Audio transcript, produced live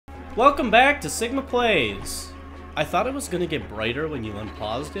Welcome back to Sigma Plays. I thought it was gonna get brighter when you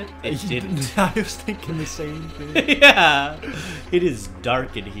unpaused it. It didn't. I was thinking the same thing. Yeah, it is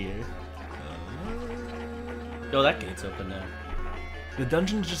dark in here. Oh, that gate's open now. The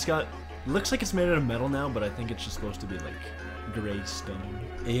dungeon just got... Looks like it's made out of metal now, but I think it's just supposed to be like gray stone.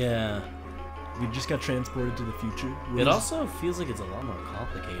 Yeah. We just got transported to the future. It also feels like it's a lot more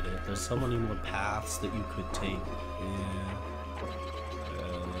complicated. There's so many more paths that you could take. Yeah.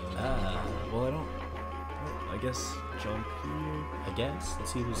 Well, I guess jump here. I guess.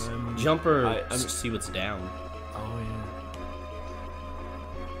 Let's see what's... Jumper, I'm see what's down. Oh,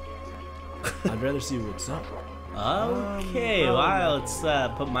 yeah. I'd rather see what's up. Okay, wow, let's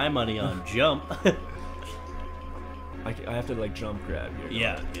put my money on jump. I have to, like, jump grab here.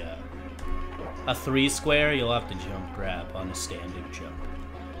 Yeah. A 3 square, you'll have to jump grab on a standing jump.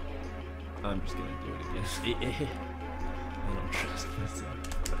 I'm just gonna do it again. I don't trust myself.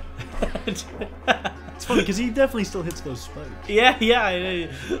 It's funny because he definitely still hits those spikes. Yeah,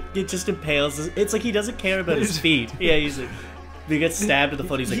 it just impales. It's like he doesn't care about his feet. Yeah, he's like, if he gets stabbed in the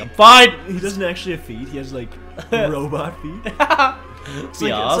foot, he's like, I'm fine. He doesn't actually have feet. He has like robot feet.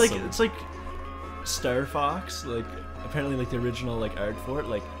 It's like Star Fox. Like apparently, like the original like art for it,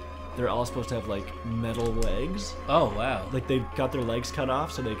 like they're all supposed to have like metal legs. Oh wow! Like they got their legs cut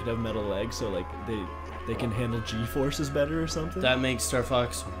off so they could have metal legs. So like they can handle G-forces better or something. That makes Star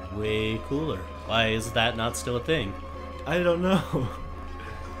Fox way cooler. Why is that not still a thing? I don't know.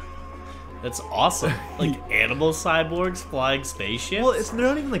 That's awesome. Like animal cyborgs flying spaceships? Well, they're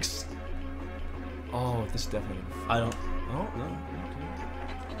not even like... Oh, this definitely... I don't... Oh, no.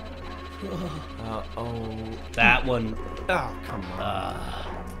 Okay. Oh. That one... Oh, come on.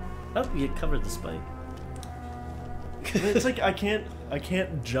 Oh, you covered the spike. It's like I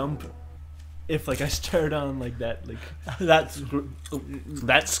can't jump if like I start on like that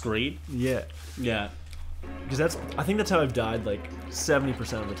that screen. Yeah, because I think that's how I've died like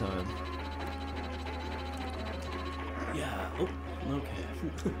 70% of the time. Yeah. Oh, okay.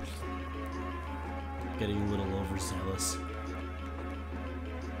 Getting a little overzealous.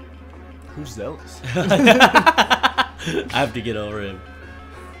 Who's Zealous? I have to get over him.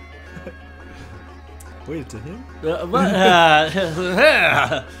 Wait, it's a him?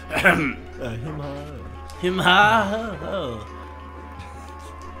 Him ha. Oh.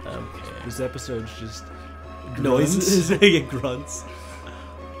 Okay. This episode's just noises. It grunts.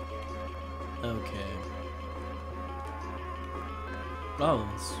 Okay. Oh,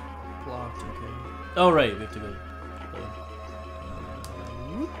 it's blocked. Okay. Oh right, we have to go.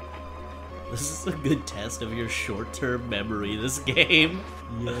 This is a good test of your short-term memory. This game.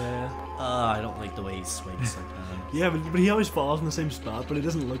 Yeah. I don't like the way he swings sometimes. Yeah, but he always falls in the same spot, but it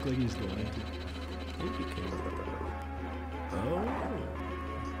doesn't look like he's going to. Oh.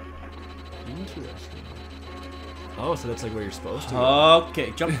 Interesting. Oh, so that's like where you're supposed to go.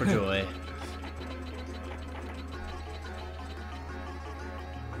 Okay, jump for joy.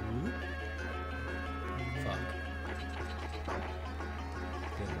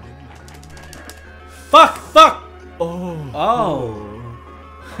 Fuck! Oh.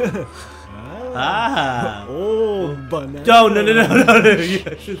 Oh, banana.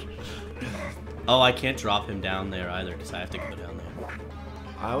 No. Oh, I can't drop him down there either because I have to go down there.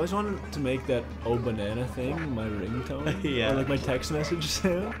 I always wanted to make that "oh banana" thing my ringtone. Yeah. Or like my text message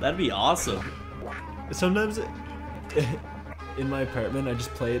sound. That'd be awesome. Sometimes in my apartment I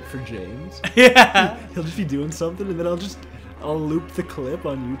just play it for James. Yeah. He'll just be doing something and then I'll loop the clip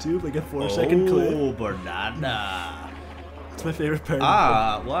on YouTube, like a 4-second clip. Oh, banana. It's my favorite part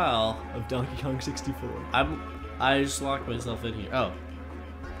wow. of Donkey Kong 64. I just locked myself in here. Oh.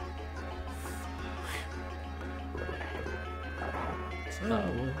 Oh,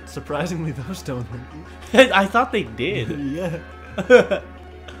 well, surprisingly those don't hurt you. I thought they did. Yeah.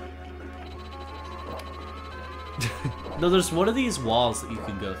 No, there's one of these walls that you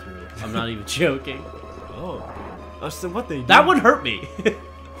can go through. I'm not even joking. Oh. So what they do? That would hurt me.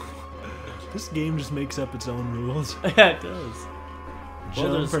 This game just makes up its own rules. Yeah, it does.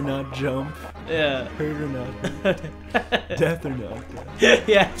 Jump or not jump. Yeah. Hurt or not hurt. Death or not death.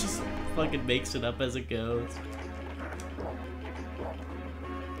 Yeah, it just fucking makes it up as it goes.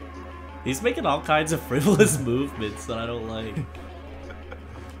 He's making all kinds of frivolous movements that I don't like.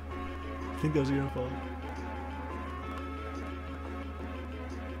 I think those are gonna fall.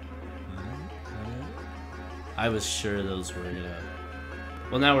 I was sure those were gonna...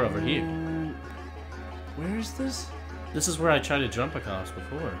 Well, now we're over here. Where is this? This is where I tried to jump across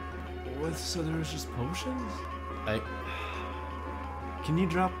before. So there was just potions? I... Can you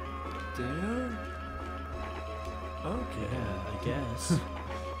drop down? Okay. Yeah, I guess.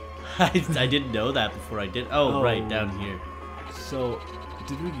 I didn't know that before I did. Oh, right, down here. So,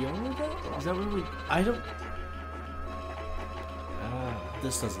 did we go with that? Is that where we... I don't...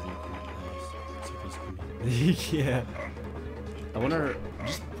 This doesn't look nice. Yeah. I wonder...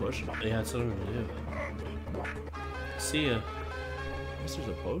 Just push it. Yeah, that's what I'm gonna do. See ya. I guess there's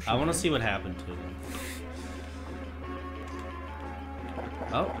a potion. I want to see what happened to him.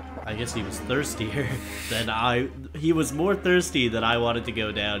 Oh, I guess he was thirstier than he was more thirsty than I wanted to go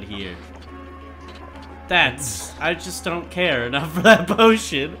down here. I just don't care enough for that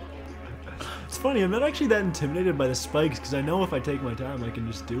potion. It's funny, I'm not actually that intimidated by the spikes, because I know if I take my time, I can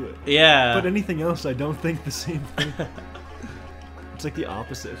just do it. Yeah. But anything else, I don't think the same thing. It's like the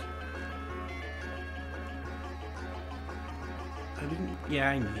opposite. Yeah,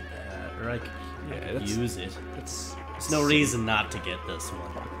 I need that. Or I could use it. There's no reason not to get this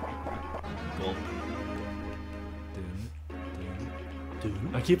one. Gulp.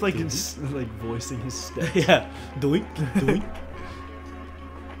 I keep like voicing his steps. Yeah. Doink, doink.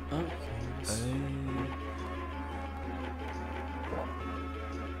 Okay.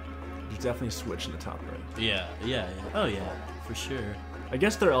 There's definitely a switch in the top right. Yeah. Oh yeah, for sure. I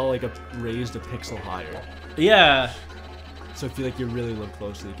guess they're all like raised a pixel higher. Yeah. So if you like you really look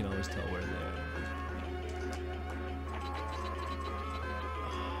closely, you can always tell where they are.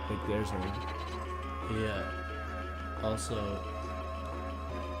 Like there's one. Yeah. Also.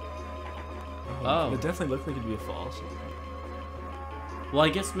 Oh. It definitely looked like it'd be a false. Well, I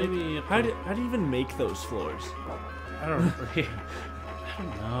guess maybe. Like, how do you even make those floors? I don't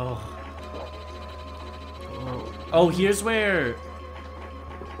know. Oh, here's where.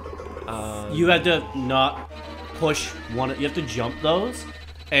 You had to not push one. You have to jump those,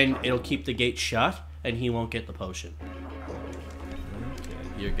 and it'll keep the gate shut, and he won't get the potion. Okay,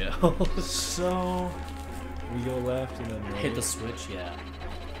 here you go. So we go left and then right. Hit the switch, yeah.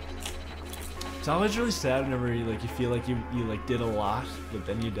 It's always really sad whenever you feel like you like did a lot, but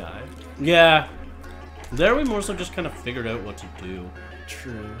then you die. Yeah. There we more so just kind of figured out what to do.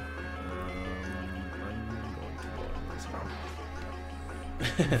 True. I'm going to this one.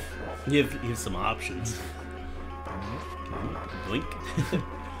 you have some options. Blink.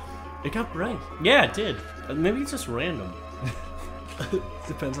 It got bright. Yeah, it did. Maybe it's just random.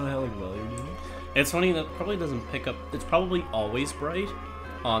 Depends on how well you're doing. It's funny that probably doesn't pick up. It's probably always bright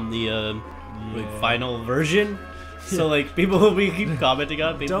on the final version. So like people will keep commenting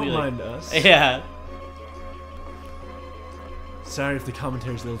on. People Don't mind us. Yeah. Sorry if the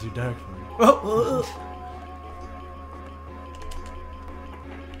commentary's a little too dark for you.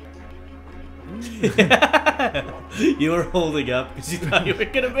 You were holding up because you thought you were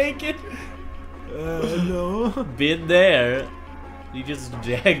gonna make it. No. Been there. He just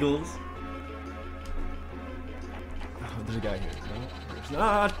jangles. Oh, there's a guy here. No, there's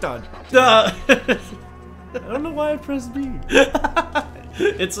not. Done. I don't know why I pressed B.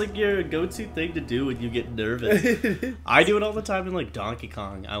 It's like your go-to thing to do when you get nervous. I do it all the time in like Donkey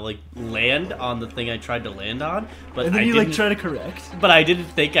Kong. I like land on the thing I tried to land on, but and then you like try to correct. But I didn't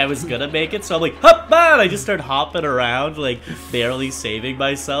think I was gonna make it, so I'm like, hop, man! I just start hopping around, like barely saving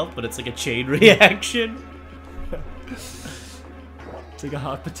myself. But it's like a chain reaction. It's like a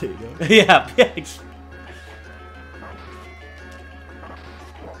hot potato. Yeah.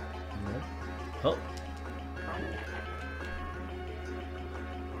 Oh.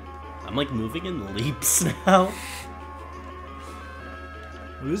 I'm like moving in leaps now.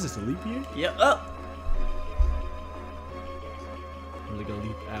 What is this, a leap year? Yeah. Oh. Or like a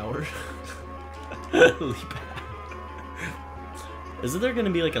leap hour? Leap hour. Isn't there gonna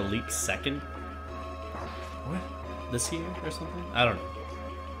be like a leap second? What? This year or something? I don't know.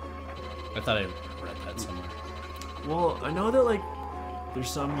 I thought I read that somewhere. Well, I know that like there's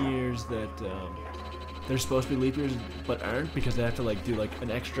some years that they're supposed to be leap years but aren't because they have to like do like an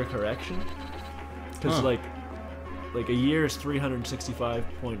extra correction. Because like a year is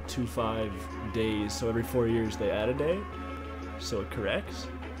 365.25 days, so every 4 years they add a day, so it corrects.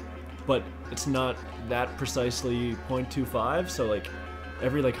 But it's not that precisely 0.25, so like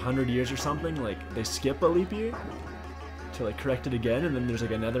every like 100 years or something, like they skip a leap year to like correct it again, and then there's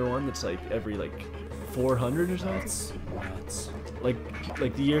like another one that's like every like 400 or something. That's nuts. Like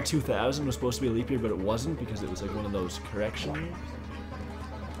the year 2000 was supposed to be a leap year, but it wasn't because it was like one of those correction years.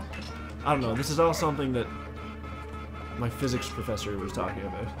 I don't know. This is all something that my physics professor was talking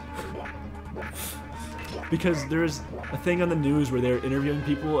about. Because there's a thing on the news where they're interviewing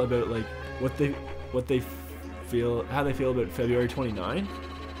people about like what they feel, how they feel about February 29th,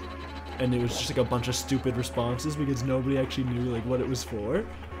 and it was just like a bunch of stupid responses because nobody actually knew like what it was for.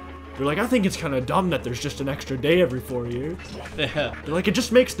 They're like, I think it's kind of dumb that there's just an extra day every 4 years. Yeah. They're like, it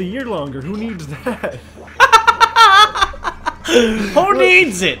just makes the year longer. Who needs that? Who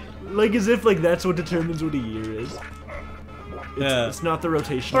needs it? Like as if like that's what determines what a year is. It's not the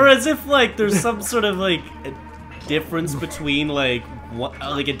rotation. Or as if like there's some sort of like a difference between like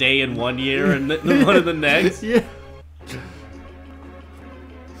a day in 1 year and the one in the next. Yeah.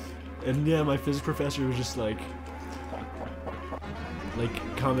 And yeah, my physics professor was just like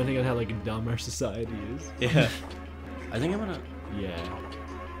commenting on how like dumb our society is. Yeah. I think I'm gonna. Yeah.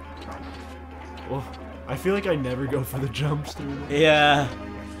 Well, I feel like I never go for the jumps through them. Yeah.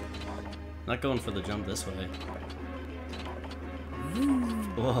 Not going for the jump this way.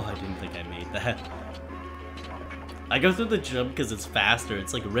 Oh, I didn't think I made that. I go through the jump because it's faster.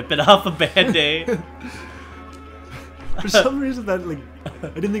 It's like ripping off a Band-Aid. For some reason that like I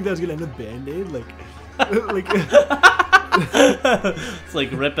didn't think that was gonna end up Band-Aid. Like it's like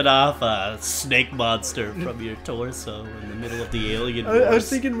ripping off a snake monster from your torso in the middle of the alien wars. I was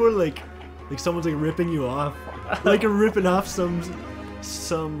thinking more like someone's like ripping you off, like ripping off some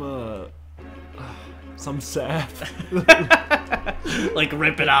sap. Like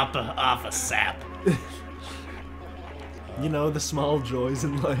ripping off a sap. You know, the small joys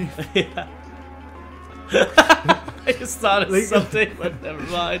in life. Yeah. I just thought of something, but never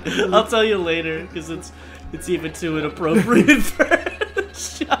mind. I'll tell you later, because it's even too inappropriate for the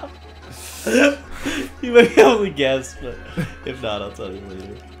show. You might be able to guess, but if not, I'll tell you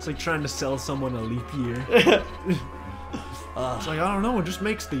later. It's like trying to sell someone a leap year. It's like, I don't know, it just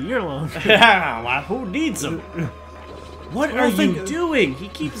makes the year longer. Well, who needs him? What are you doing? He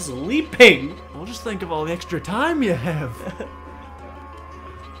keeps leaping. Well, just think of all the extra time you have.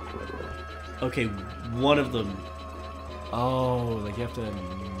 Okay, one of them. Oh, like you have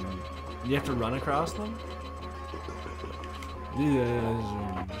to run across them?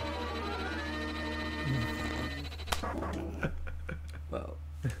 Yeah. Well.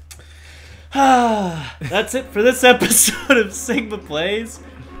 That's it for this episode of Sigma Plays.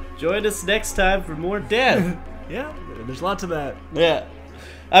 Join us next time for more death. Yeah, there's lots of that. Yeah.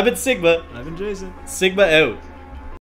 I've been Sigma. I've been Jason. Sigma out.